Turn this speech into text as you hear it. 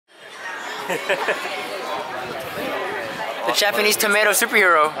The Japanese tomato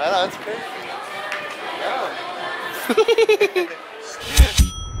superhero. I know, that's crazy.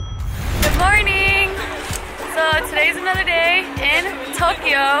 Good morning! So today's another day in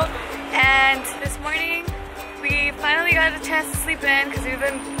Tokyo, and this morning we finally got a chance to sleep in because we've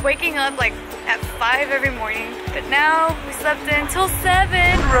been waking up like at 5 every morning, but now we slept in till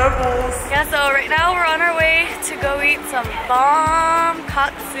 7. Rebels! Yeah, so right now we're on our way to go eat some bomb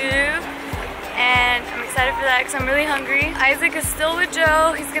katsu, and I'm excited for that because I'm really hungry. Isaac is still with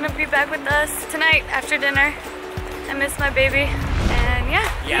Joe. He's gonna be back with us tonight after dinner. I miss my baby, and yeah.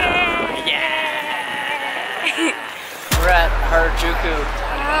 We're at Harajuku.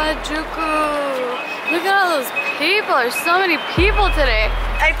 Harajuku. Look at all those people. There's so many people today.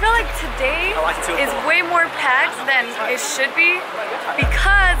 I feel like today is way more packed than it should be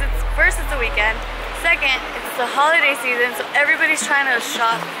because first it's the weekend, second it's the holiday season, so everybody's trying to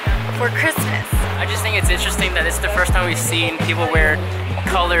shop for Christmas. I just think it's interesting that it's the first time we've seen people wear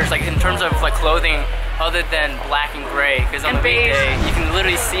colors, like in terms of like clothing, other than black and gray. Because on the weekday, you can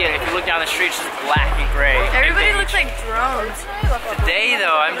literally see it. If you look down the street, it's just black and gray. Everybody looks like drones. Today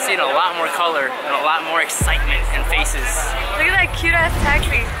though, I'm seeing a lot more color and a lot more excitement in faces. Look at that cute ass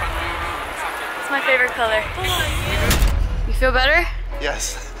taxi. It's my favorite color. You feel better?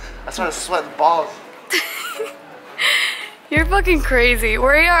 Yes. I started sweating balls. You're fucking crazy.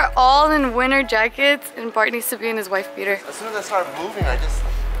 We are all in winter jackets and Bart needs to be in his wife beater. As soon as I start moving, my body just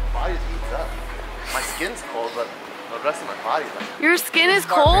heats up. My skin's cold, but the rest of my body's like... Your skin is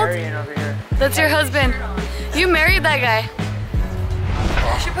cold? That's your husband. You married that guy.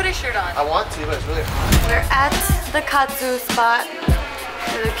 You should put a shirt on. I want to, but it's really hot. We're at the katsu spot.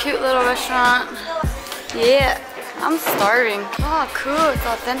 There's a cute little restaurant. Yeah, I'm starving. Oh, cool, it's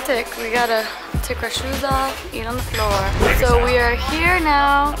authentic. We gotta take our shoes off, eat on the floor. So we are here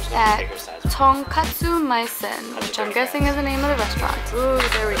now at Tonkatsu Maisen, which I'm guessing is the name of the restaurant. Ooh,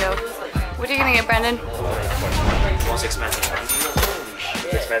 there we go. What are you gonna get, Brandon? Most expensive one.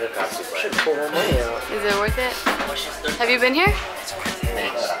 Expensive katsu bread. Is it worth it? Have you been here? It's so worth it.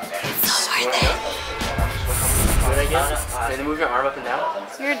 Can you move your arm up and down?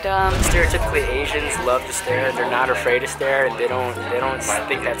 You're dumb. Stereotypically, Asians love to stare. They're not afraid to stare, and they don't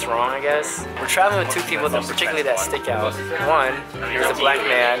think that's wrong, I guess. We're traveling with two people that particularly that stick out. One, there's a black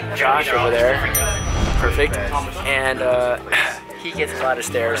man, Josh over there. Perfect. And he gets a lot of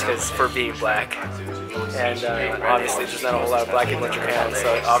stares for being black. And obviously there's not a whole lot of black people in Japan,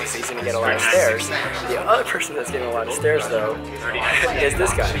 so obviously he's gonna get a lot of stares. The other person that's getting a lot of stares though is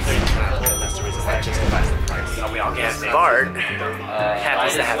this guy. Bart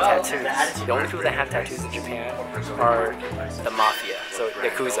happens to have tattoos. The only people that have tattoos in Japan are the mafia, so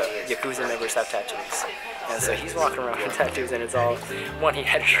Yakuza. Yakuza members have tattoos. And so he's walking around with tattoos, and it's all, one, he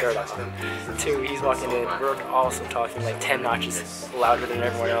had a shirt on. Two, he's walking in, we're also talking like 10 notches louder than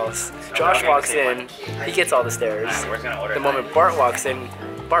everyone else. Josh walks in, he gets all the stares. The moment Bart walks in,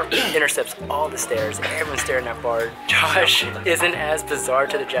 Bart intercepts all the stares, and everyone's staring at Bart. Josh isn't as bizarre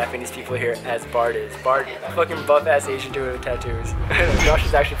to the Japanese people here as Bart is. Bart, fucking buff-ass Asian dude with tattoos. Josh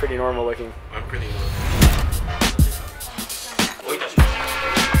is actually pretty normal looking. I'm pretty normal.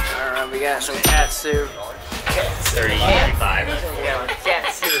 Alright, we got some katsu. 35.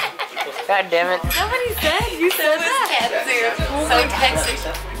 Katsu. God damn it. Somebody said you said that. Katsu. So Texas.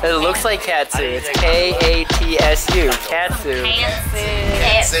 It looks like katsu. It's K-A-T-S-U. Katsu.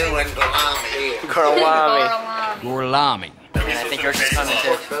 Katsu and gorlami. Gorlami. Gorlami. And I think yours is coming too.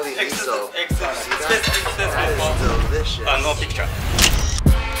 Pork belly miso. That is delicious. No picture.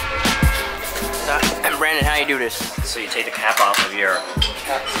 And Brandon, how you do this? So you take the cap off of your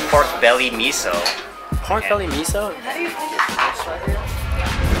pork belly miso. Pork belly miso?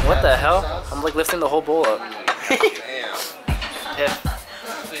 What the hell? I'm like lifting the whole bowl up. Tiff,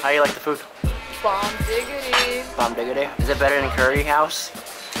 how do you like the food? Bomb diggity. Bomb diggity. Is it better than Curry House?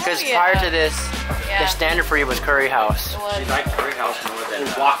 Because prior to this, the standard for you was Curry House. She liked Curry House more than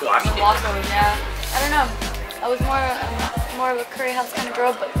Wako. Yeah. I don't know. I was more of a Curry House kind of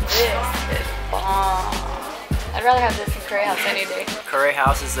girl, but this is bomb. I'd rather have this than Curry House any day. Curry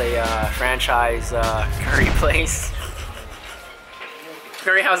House is a franchise curry place.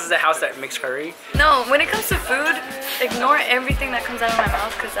 Curry House is a house that makes curry. No, when it comes to food, ignore everything that comes out of my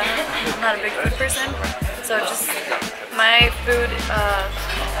mouth because I'm not a big food person. So just my food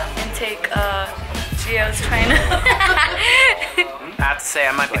intake, Gio's trying to... I have to say,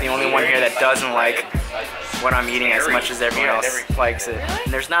 I might be the only one here that doesn't like what I'm eating as much as everyone else likes it.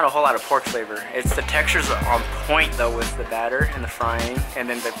 And there's not a whole lot of pork flavor. It's the textures are on point though with the batter and the frying, and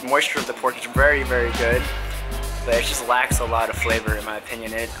then the moisture of the pork is very, very good. but it just lacks a lot of flavor in my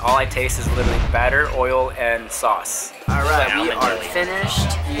opinion. All I taste is literally batter, oil, and sauce. Alright, we are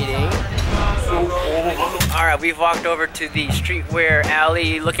finished eating. Alright, we've walked over to the streetwear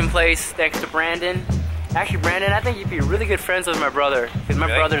alley looking place thanks to Brandon. Actually, Brandon, I think you'd be really good friends with my brother, because my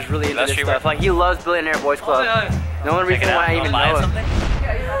brother's really into this stuff. Like, he loves Billionaire Boys Club. The only reason why I even know him.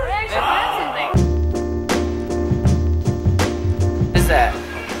 What is that?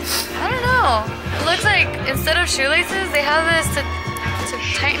 I don't know. It looks like instead of shoelaces, they have this to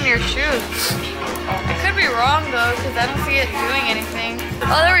tighten your shoes. I could be wrong though, because I don't see it doing anything.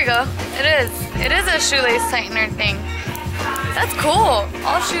 Oh, there we go. It is. It is a shoelace tightener thing. That's cool.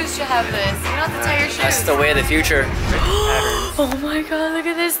 All shoes should have this. You don't have to tie your shoes. That's the way of the future. Oh my god, look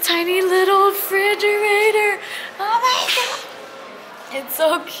at this tiny little refrigerator. Oh my god. It's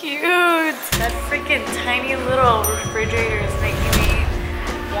so cute. That freaking tiny little refrigerator is making me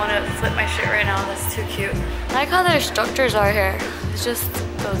want to flip my shit right now. That's too cute. I like how their structures are here. It just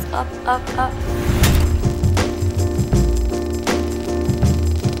goes up, up, up.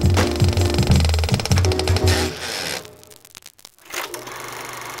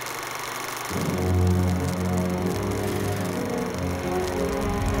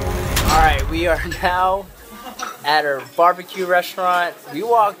 Alright, we are now at our barbecue restaurant. We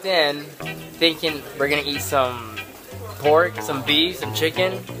walked in thinking we're gonna eat some pork, some beef, some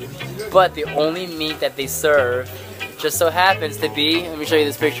chicken, but the only meat that they serve just so happens to be, let me show you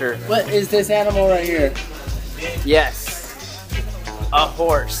this picture. What is this animal right here? Yes, a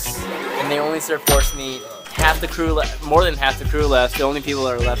horse. And they only serve horse meat. Half the crew, more than half the crew left. The only people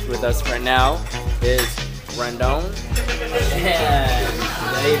that are left with us right now is Brandon and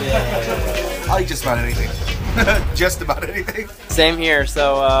David. I'll eat just about anything. Just about anything. Same here,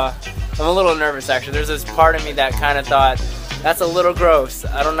 so I'm a little nervous actually. There's this part of me that kind of thought, that's a little gross.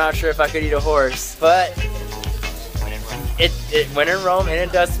 I'm not sure if I could eat a horse, but it went in Rome and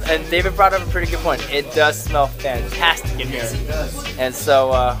it does, and David brought up a pretty good point. It does smell fantastic in here. And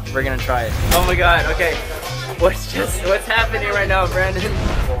so we're gonna try it. Oh my god, okay. What's happening right now, Brandon?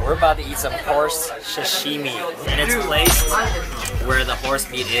 Well, we're about to eat some horse sashimi, and it's placed where the horse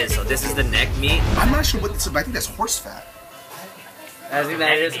meat is. So this is the neck meat. I'm not sure what this is, but I think that's horse fat. I think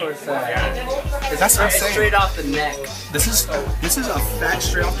that is horse fat. That's what I'm saying. Straight off the neck. This is a fat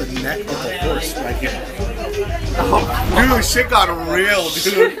straight off the neck of the horse right here. Oh, dude, shit got real,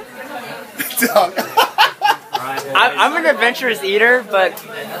 dude. Dog. I'm an adventurous eater, but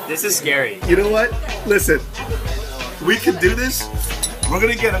This is scary. You know what? Listen, we can do this. We're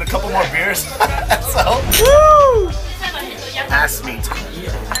gonna get in a couple more beers. So, woo! Ass meat.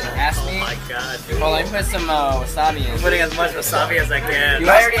 ask me. Oh my god. Well, let me put some wasabi in. Putting as much wasabi as I can. You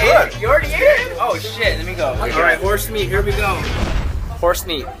already ate it? You already ate it? Oh shit, let me go. Alright, horse meat, here we go. Horse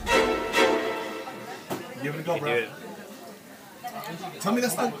meat. Give it a go, bro. Tell me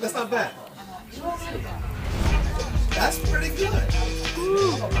that's not bad. That's pretty good.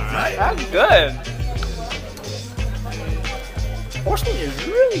 Right? That's good. Horse meat is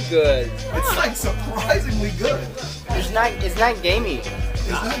really good. It's like surprisingly good. It's not gamey. It's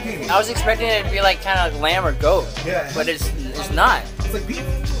not gamey. I was expecting it to be like kind of like lamb or goat. Yeah. But it's not. It's like beef.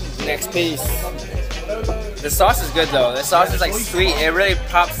 Next piece. The sauce is good though. The sauce is like sweet. It really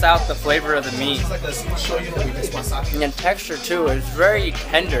pops out the flavor of the meat. It's like a shoyu that we mix wasabi. And texture too, it's very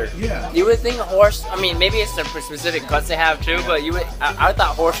tender. Yeah. You would think a horse, I mean maybe it's the specific cuts they have too, but you would, I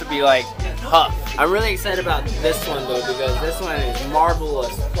thought horse would be like tough. I'm really excited about this one though, because this one is marble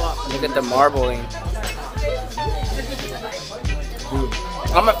as fuck. Look at the marbling.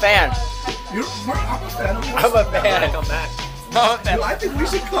 I'm a fan. I'm a fan of horse. I'm a fan. Come back. Dude, I think we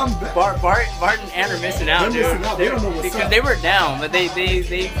should come back. Bart and Ann are missing out, They're dude. missing out. They don't know what's because up. they were down, but they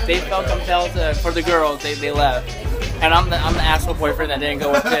felt compelled to, for the girls. They left, and I'm the asshole boyfriend that didn't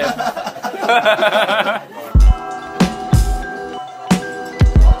go with Tiff.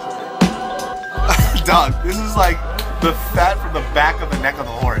 Dog, this is like the fat from the back of the neck of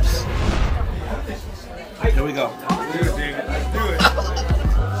the horse. Here we go. Do it.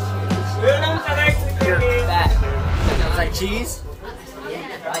 Fat. It's like cheese.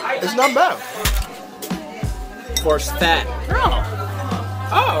 It's not bad. Horse fat.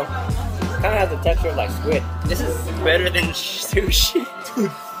 Oh. Kind of has the texture of like squid. This is better than sushi.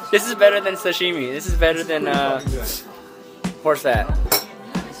 This is better than sashimi. This is better than horse fat.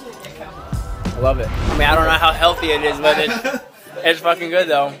 I love it. I mean, I don't know how healthy it is, but it's fucking good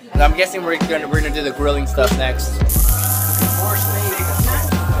though. And I'm guessing we're gonna do the grilling stuff next.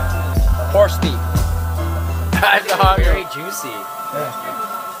 Horse meat. I'm hungry. Very juicy. Yeah.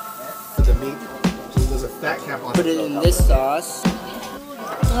 For the meat. So there's a fat cap on it. Put it in this sauce.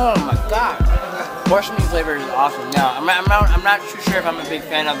 Oh my god. horse meat flavor is awesome. Now, I'm not too sure if I'm a big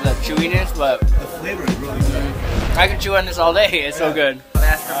fan of the chewiness, but The flavor is really good. I can chew on this all day. It's so good.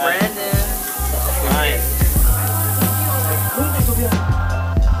 Master Brandon. Nice.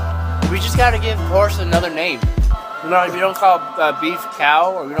 We just gotta give horse another name. You know, if you don't call beef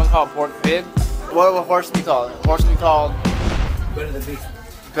cow or you don't call pork pig, what would horse be called? Horse be called Better than beef.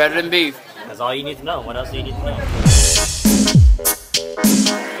 better than beef. That's all you need to know. What else do you need to know?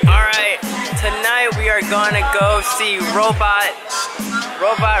 Alright, tonight we are gonna go see Robot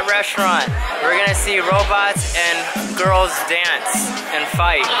Restaurant. We're gonna see robots and girls dance and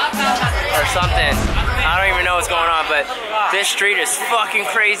fight or something. I don't even know what's going on, but this street is fucking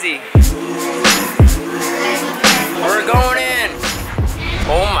crazy. We're going in.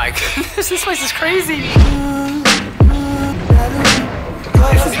 Oh my goodness, this place is crazy.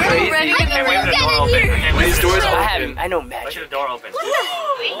 This is crazy. I can't wait for the door open. I can't wait for the door open. I know Wait magic. till the door opens.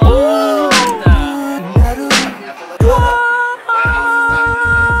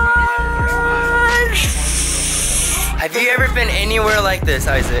 Have you ever been anywhere like this,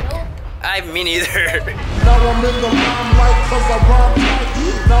 Isaac? Me neither. Now I'm in the limelight cause I rhyme tight.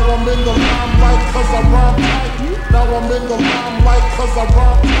 Now I'm in the limelight cause I rhyme tight. Now I'm in the limelight cause I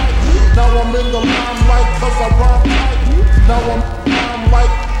rhyme tight. Now I'm in the limelight cause I rhyme tight. Now I'm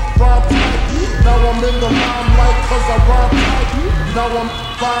limelight rhyme tight. Now I'm in the limelight cause I rhyme tight. Now I'm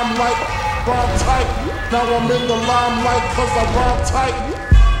limelight rhyme tight. Now I'm in the limelight cause I rhyme tight.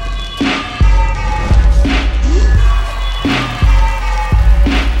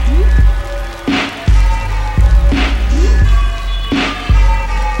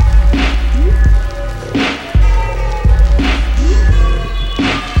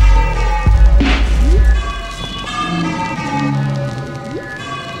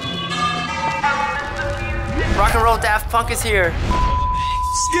 Rock and roll Daft Punk is here.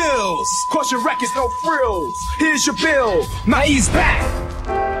 Skills, cause your records no frills. Here's your bill, now he's back.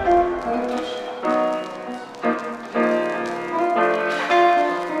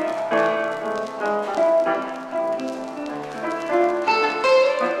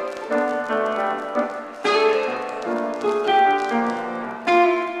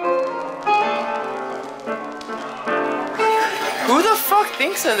 Who the fuck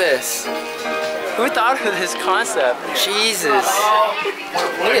thinks of this? Who thought of this concept? Jesus.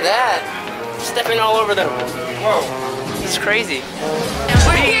 Look at that. Stepping all over them. Whoa. This is crazy.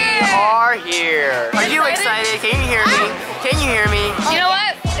 We are here. Are you excited? Can you hear me? Can you hear me? You know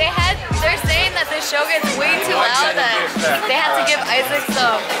what? They're saying that this show gets way too loud that they had to give Isaac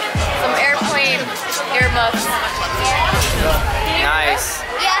some airplane earmuffs. Nice.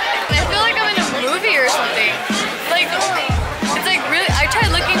 Yeah. I feel like I'm in a movie or something. Like, it's like really, I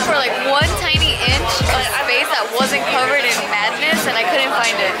tried looking for like one tiny inch of space that wasn't covered in madness and I couldn't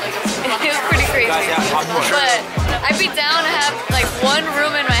find it. It was pretty crazy. But I'd be down to have like one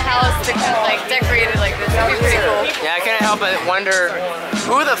room in my house to like decorated like this. It'd be pretty cool. Yeah, I couldn't help but wonder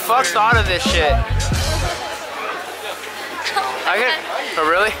who the fuck thought of this shit. Oh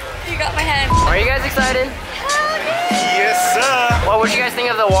really? You got my hand. Are you guys excited? Yes, sir. What would you guys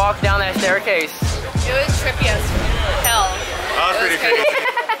think of the walk down that staircase? It was trippy as hell. That was pretty crazy.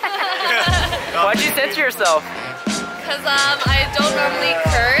 Why'd you censor yourself? Cause I don't normally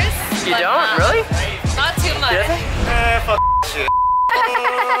curse. You but, don't? Really? Not too much. Fuck shit.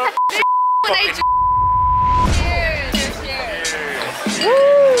 When I cheers.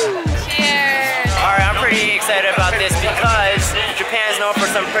 Cheers. Alright, I'm pretty excited about this because Japan is known for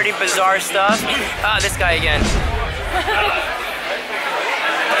some pretty bizarre stuff. Ah, this guy again.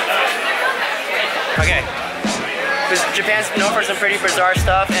 Okay. Because Japan's known for some pretty bizarre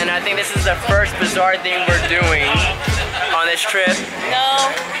stuff, and I think this is the first bizarre thing we're doing on this trip.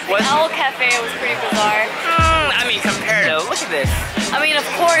 No. What? The Owl Cafe was pretty bizarre. I mean, compared to, look at this. I mean, of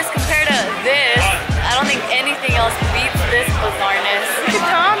course, compared to this, I don't think anything else beats this bizarreness. Look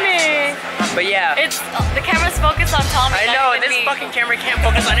at Tommy. But yeah. It's the camera's focused on Tommy. I not know, even this me. fucking camera can't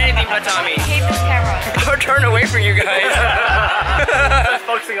focus on anything but Tommy. I hate this camera. I'll turn away from you guys.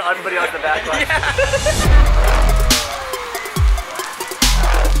 Focusing on everybody else in the background. Yeah.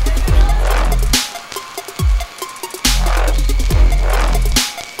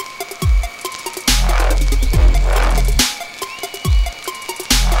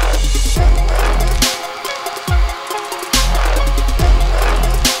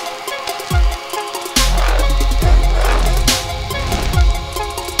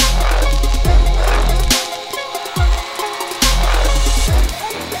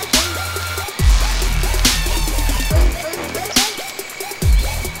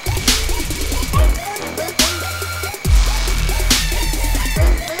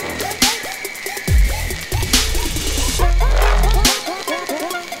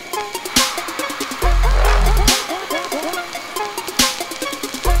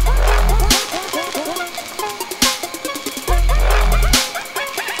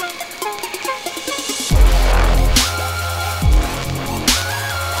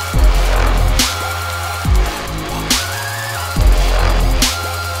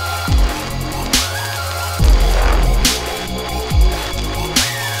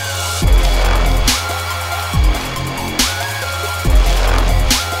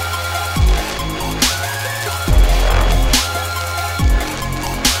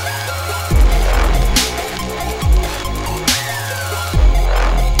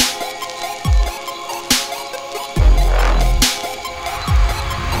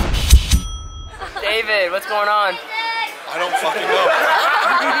 David, what's going on? I don't fucking know.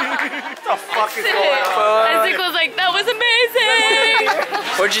 What the fuck is going on? And Zick was like, that was amazing!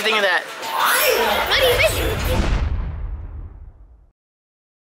 What did you think of that? What do you think?